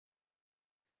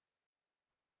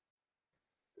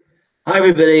Hi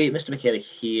everybody, Mr. McKenna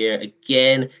here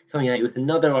again, coming at you with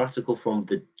another article from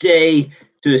the day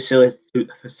to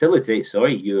facilitate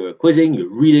your quizzing, your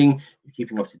reading, your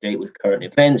keeping up to date with current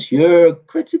events, your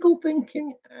critical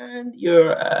thinking, and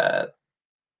your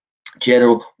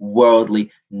general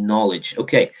worldly knowledge.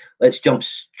 Okay, let's jump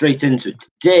straight into it.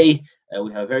 Today,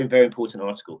 we have a very, very important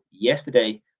article.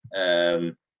 Yesterday,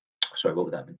 what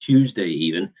would that be? Tuesday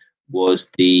even, was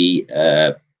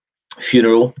the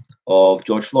funeral of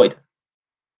George Floyd.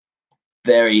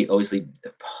 Very obviously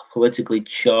politically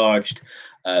charged,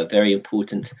 very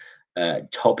important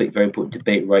topic, very important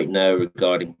debate right now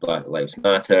regarding Black Lives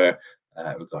Matter,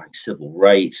 regarding civil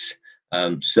rights.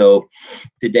 So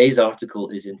today's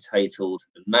article is entitled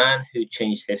 "The Man Who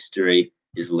Changed History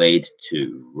is Laid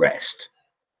to Rest."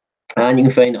 And you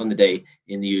can find it on the day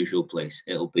in the usual place.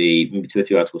 It'll be maybe two or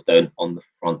three articles down on the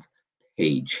front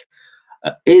page.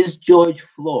 Is George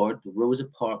Floyd the Rosa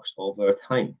Parks of our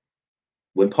time?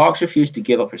 When Parks refused to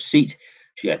give up her seat,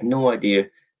 she had no idea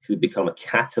she would become a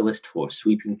catalyst for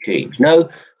sweeping change. Now,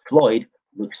 Floyd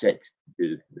looks set to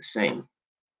do the same.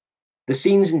 The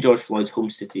scenes in George Floyd's home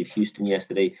city of Houston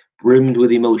yesterday brimmed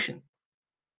with emotion.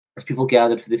 As people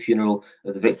gathered for the funeral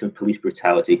of the victim of police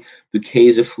brutality,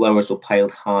 bouquets of flowers were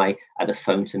piled high at the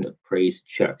Fountain of Praise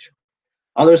Church.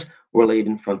 Others were laid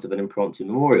in front of an impromptu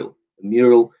memorial, a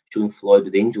mural showing Floyd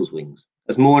with angel's wings,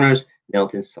 as mourners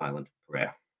knelt in silent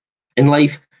prayer. In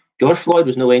life, George Floyd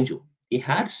was no angel. He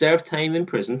had served time in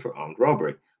prison for armed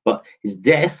robbery, but his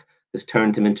death has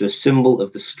turned him into a symbol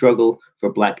of the struggle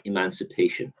for black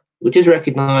emancipation, which is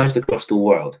recognized across the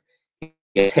world,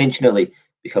 intentionally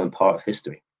becoming part of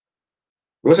history.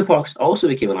 Rosa Parks also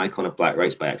became an icon of black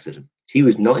rights by accident. She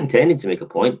was not intending to make a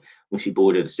point when she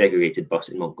boarded a segregated bus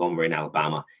in Montgomery, in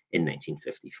Alabama in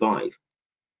 1955.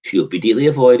 She obediently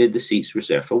avoided the seats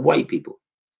reserved for white people.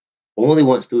 Only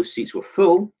once those seats were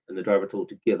full and the driver told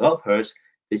to give up hers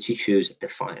did she choose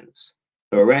defiance.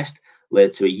 Her arrest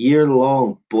led to a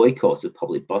year-long boycott of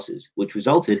public buses, which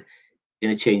resulted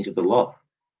in a change of the law.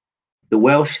 The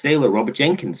Welsh sailor Robert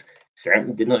Jenkins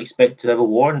certainly did not expect to have a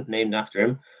warrant named after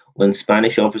him when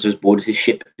Spanish officers boarded his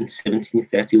ship in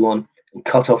 1731 and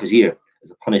cut off his ear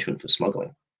as a punishment for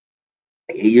smuggling.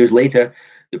 8 years later,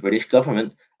 the British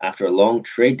government, after a long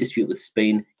trade dispute with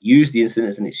Spain, used the incident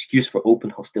as an excuse for open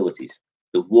hostilities.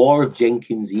 The War of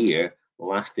Jenkins' Ear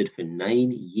lasted for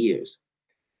 9 years.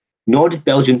 Nor did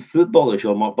Belgian footballer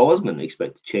Jean-Marc Bosman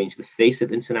expect to change the face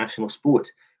of international sport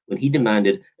when he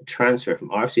demanded a transfer from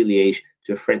RFC Liège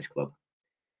to a French club.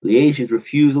 Liège's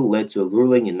refusal led to a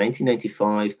ruling in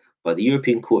 1995 by the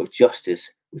European Court of Justice,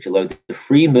 which allowed the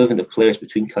free movement of players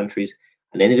between countries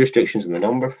and ended restrictions on the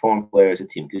number of foreign players a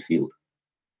team could field.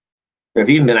 There have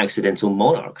even been accidental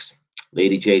monarchs.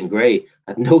 Lady Jane Grey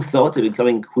had no thought of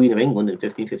becoming Queen of England in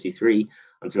 1553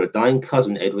 until her dying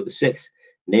cousin Edward VI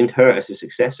named her as his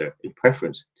successor in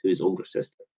preference to his older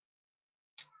sister.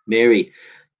 Mary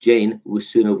Jane was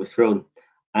soon overthrown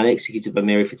and executed by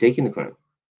Mary for taking the crown.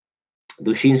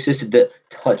 Though she insisted that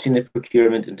touching the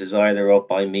procurement and desire thereof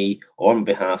by me or on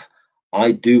behalf,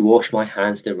 I do wash my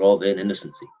hands thereof in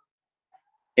innocency.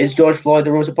 Is George Floyd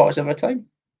the Rosa Parks of our time?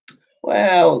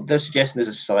 Well, they're suggesting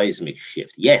there's a seismic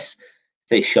shift. Yes,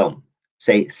 say some,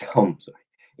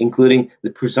 including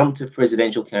the presumptive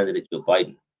presidential candidate Joe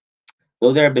Biden.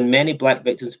 Though there have been many black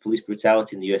victims of police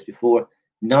brutality in the US before,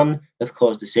 none have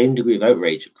caused the same degree of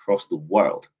outrage across the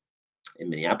world.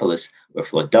 In Minneapolis, where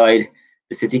Floyd died,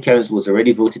 the city council has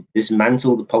already voted to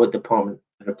dismantle the public department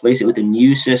and replace it with a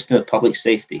new system of public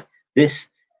safety. This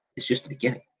is just the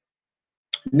beginning.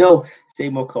 No, say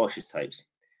more cautious types.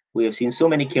 We have seen so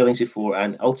many killings before,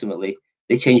 and ultimately,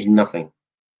 they change nothing.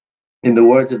 In the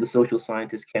words of the social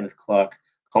scientist Kenneth Clark,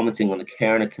 commenting on the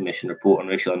Kerner Commission report on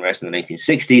racial unrest in the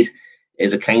 1960s, it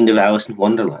is a kind of Alice in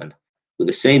Wonderland, with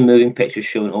the same moving pictures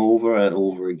shown over and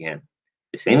over again.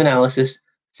 The same analysis,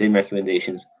 same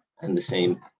recommendations, and the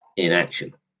same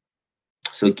inaction.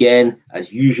 So again,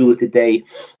 as usual today,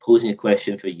 posing a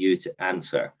question for you to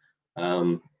answer.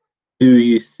 Do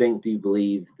you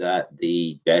believe that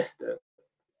the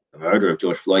murder of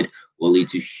George Floyd will lead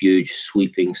to huge,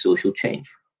 sweeping social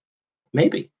change?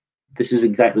 Maybe. This is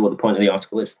exactly what the point of the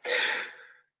article is.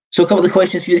 So a couple of the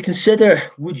questions for you to consider.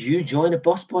 Would you join a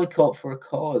bus boycott for a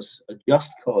cause, a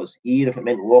just cause, even if it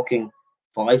meant walking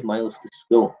 5 miles to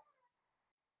school?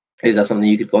 Is that something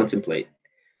you could contemplate?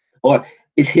 Or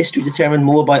is history determined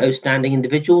more by outstanding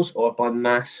individuals or by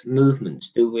mass movements?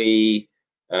 Do we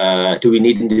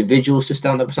need individuals to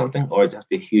stand up for something, or does it have to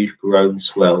be a huge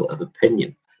groundswell of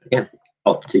opinion? Again,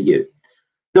 up to you.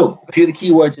 So, a few of the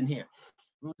key words in here.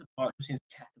 Rosa Parks was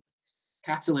catalyst.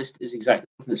 Catalyst is exactly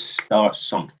something that starts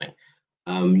something.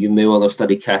 You may well have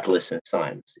studied catalysts in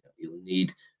science. You'll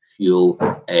need fuel,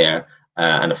 air,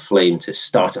 and a flame to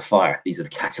start a fire. These are the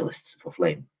catalysts for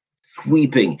flame,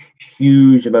 sweeping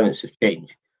huge amounts of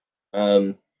change.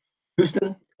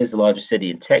 Houston is the largest city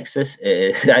in Texas.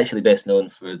 It is actually best known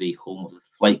for the home of the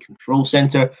Flight Control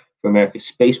Center for America's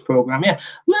space program. Yeah, a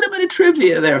little bit of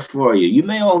trivia there for you. You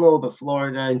may all know about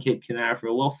Florida and Cape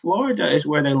Canaveral. Well, Florida is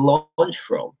where they launch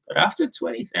from. But after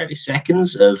 20, 30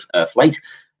 seconds of flight,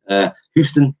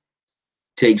 Houston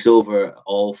takes over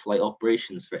all flight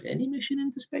operations for any mission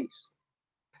into space.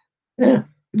 Yeah,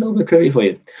 no bit trivia for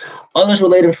you. Others were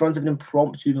laid in front of an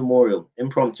impromptu memorial.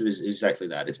 Impromptu is exactly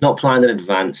that. It's not planned in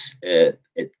advance.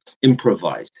 It's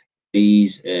improvised.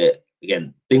 These,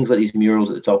 again, things like these murals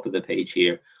at the top of the page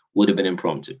here would have been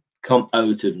impromptu, come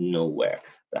out of nowhere.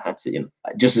 That had to,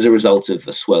 just as a result of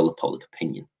a swell of public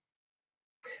opinion.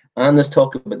 And let's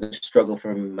talk about the struggle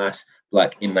for mass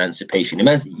Black emancipation.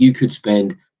 You could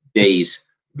spend days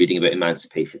reading about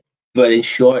emancipation. But in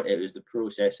short, it was the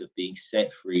process of being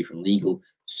set free from legal,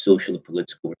 social, and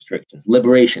political restrictions.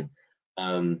 Liberation.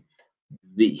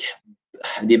 The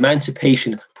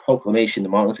Emancipation Proclamation, the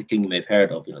Martin Luther King you may have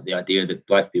heard of, the idea that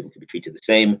Black people could be treated the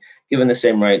same, given the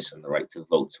same rights and the right to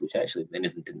vote, which actually many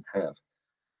of them didn't have.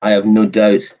 I have no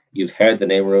doubt you've heard the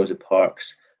name Rosa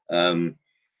Parks.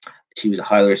 She was a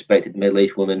highly respected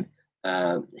middle-aged woman.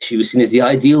 She was seen as the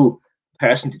ideal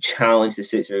person to challenge the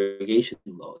state segregation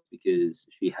laws because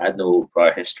she had no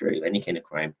prior history of any kind of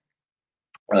crime.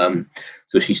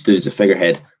 So she stood as a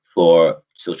figurehead for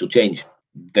social change,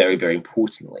 very, very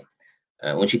importantly.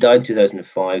 When she died in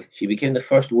 2005, she became the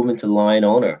first woman to lie in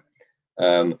honor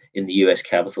in the US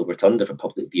Capitol Rotunda for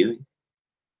public viewing.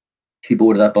 She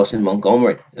boarded that bus in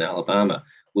Montgomery, in Alabama,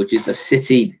 which is a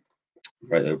city,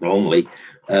 right or wrongly,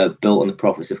 built on the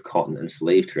profits of cotton and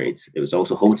slave trades. It was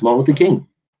also home to Martin Luther King,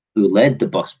 who led the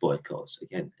bus boycotts.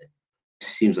 Again, it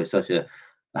seems like such a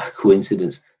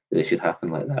coincidence that it should happen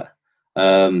like that.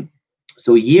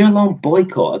 So a year-long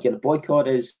boycott. Again, a boycott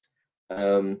is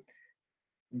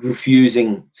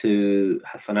refusing to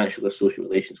have financial or social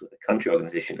relations with a country,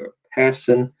 organization, or a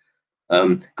person.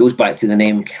 Goes back to the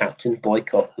name Captain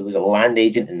Boycott, who was a land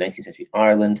agent in 19th century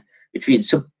Ireland, who treated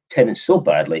subtenants so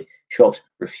badly, shops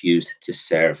refused to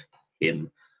serve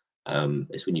him.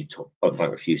 It's when you point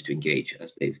blank refuse to engage,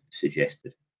 as they've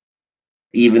suggested.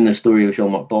 Even the story of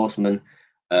Jean-Marc Bosman,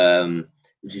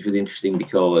 which is really interesting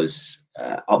because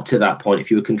up to that point, if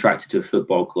you were contracted to a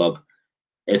football club,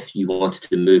 if you wanted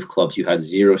to move clubs, you had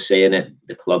zero say in it.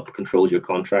 The club controls your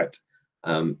contract.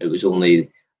 It was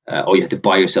only, or you had to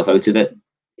buy yourself out of it.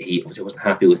 He wasn't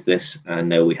happy with this, and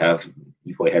now we have,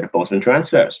 you've probably heard of Bosman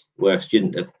transfers, where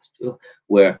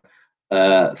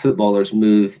footballers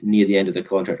move near the end of their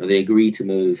contract, or they agree to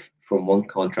move from one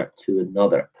contract to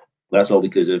another. That's all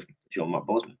because of Jean-Marc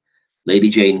Bosman. Lady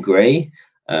Jane Grey,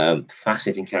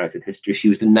 fascinating character in history. She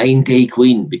was the 9-day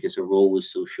queen because her role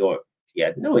was so short. She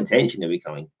had no intention of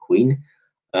becoming queen,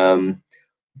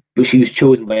 but she was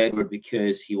chosen by Edward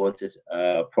because he wanted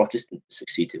a Protestant to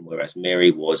succeed him, whereas Mary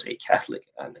was a Catholic.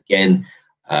 And again,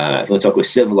 if we want to talk about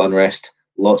civil unrest,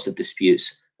 lots of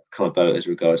disputes have come about as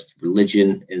regards to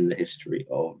religion in the history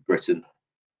of Britain.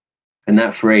 And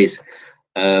that phrase,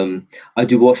 I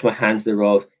do wash my hands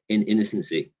thereof in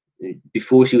innocency.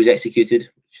 Before she was executed,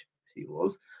 which she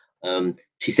was,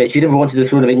 she said she never wanted the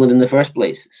throne of England in the first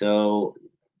place. So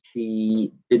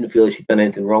she didn't feel that she'd done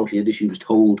anything wrong. She did as she was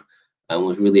told and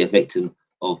was really a victim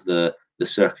of the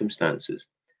circumstances.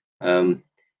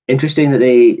 Interesting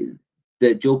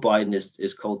that Joe Biden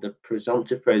is called the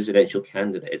presumptive presidential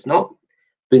candidate. It's not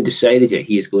been decided yet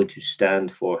he is going to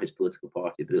stand for his political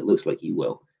party, but it looks like he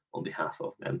will on behalf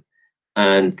of them.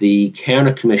 And the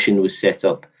Kerner Commission was set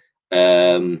up.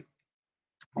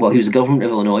 Well, he was the governor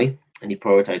of Illinois, and he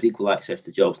prioritized equal access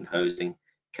to jobs and housing,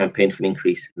 campaigned for an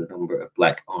increase in the number of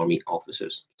Black Army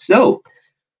officers. So,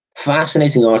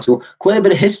 fascinating article. Quite a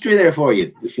bit of history there for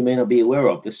you, which you may not be aware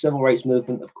of. The civil rights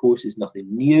movement, of course, is nothing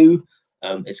new.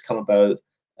 It's come about,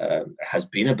 has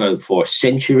been about for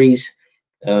centuries.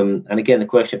 And again, the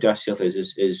question to ask yourself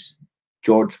is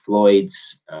George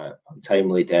Floyd's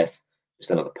untimely death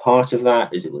just another part of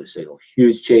that? Is it going to say,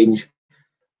 huge change?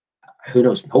 Who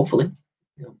knows? Hopefully.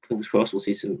 Fingers crossed, we'll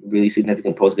see some really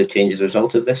significant positive changes as a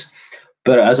result of this.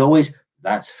 But as always,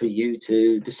 that's for you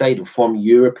to decide and form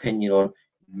your opinion on,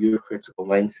 your critical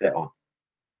mindset on.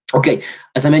 Okay,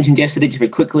 as I mentioned yesterday, just very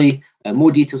quickly,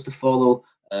 more details to follow.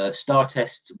 STAR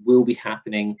tests will be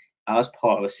happening as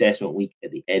part of assessment week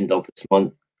at the end of this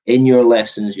month. In your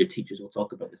lessons, your teachers will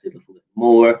talk about this a little bit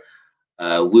more.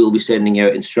 We'll be sending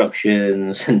out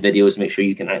instructions and videos, make sure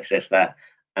you can access that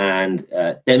and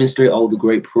demonstrate all the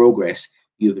great progress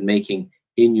you've been making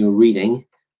in your reading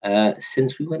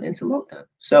since we went into lockdown.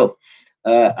 So,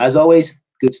 as always,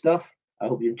 good stuff. I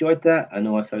hope you enjoyed that. I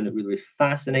know I found it really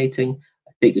fascinating.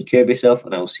 Take good care of yourself,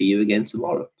 and I will see you again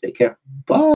tomorrow. Take care. Bye.